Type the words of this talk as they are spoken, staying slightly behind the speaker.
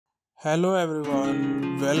Hello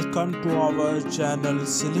everyone, welcome to our channel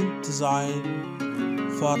Ceiling Design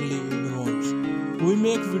for Living Rooms. We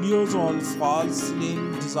make videos on false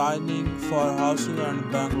ceiling designing for houses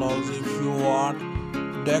and bungalows. If you want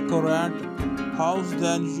decorate house,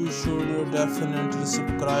 then you should definitely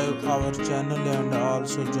subscribe our channel and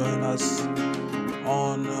also join us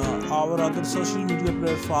on our other social media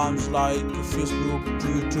platforms like Facebook,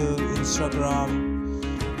 Twitter, Instagram.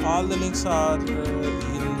 All the links are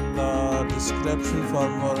in the description. For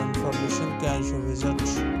more information, can you visit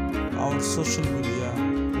our social media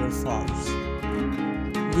platforms.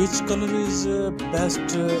 Which color is best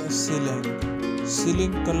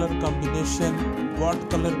ceiling color combination? What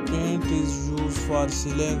color paint is used for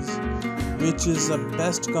ceilings? Which is the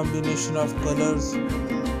best combination of colors?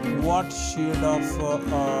 What shade of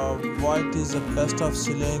white is the best of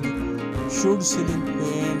ceiling? Should ceiling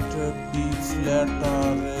paint be flat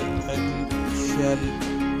or eggshell?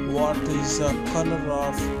 What is the color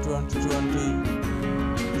of 2020?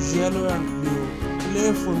 Yellow and blue,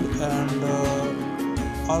 playful and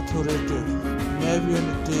authoritative, navy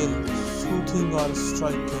and teal, soothing or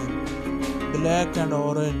striking, black and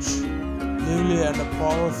orange, lively and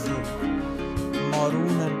powerful,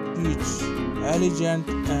 maroon and peach, elegant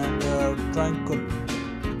and tranquil,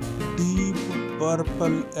 deep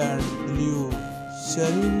purple and blue,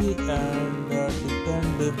 serene and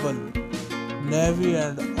dependable, navy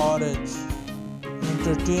and orange,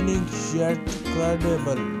 entertaining yet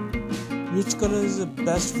credible. Which color is the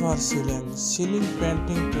best for ceiling? Ceiling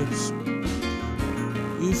painting tips.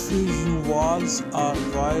 If your walls are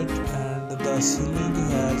white and the ceiling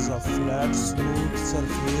has a flat, smooth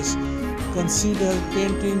surface, consider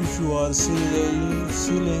painting your ceiling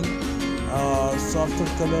softer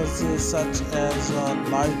colors such as a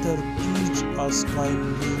lighter peach or sky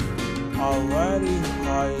blue, a very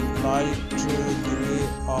high light gray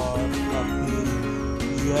or a pale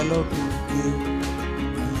yellow to give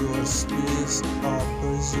your space a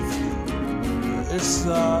breezy feel. It's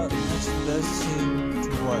the next best thing to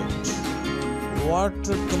white. What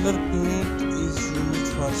color paint is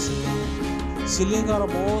used for ceiling? Ceiling are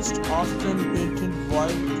most often painted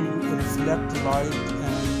white to reflect light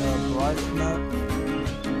and brighten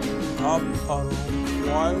up a room.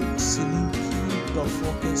 White ceiling keep the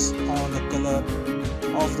focus on the color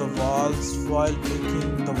of the walls while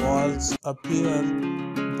making the walls appear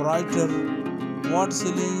brighter. What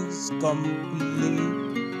ceilings complement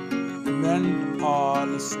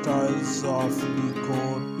all styles of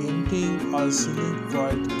decor. Painting a ceiling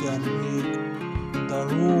white can make the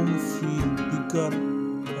room feel bigger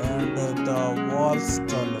and the walls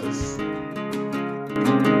taller.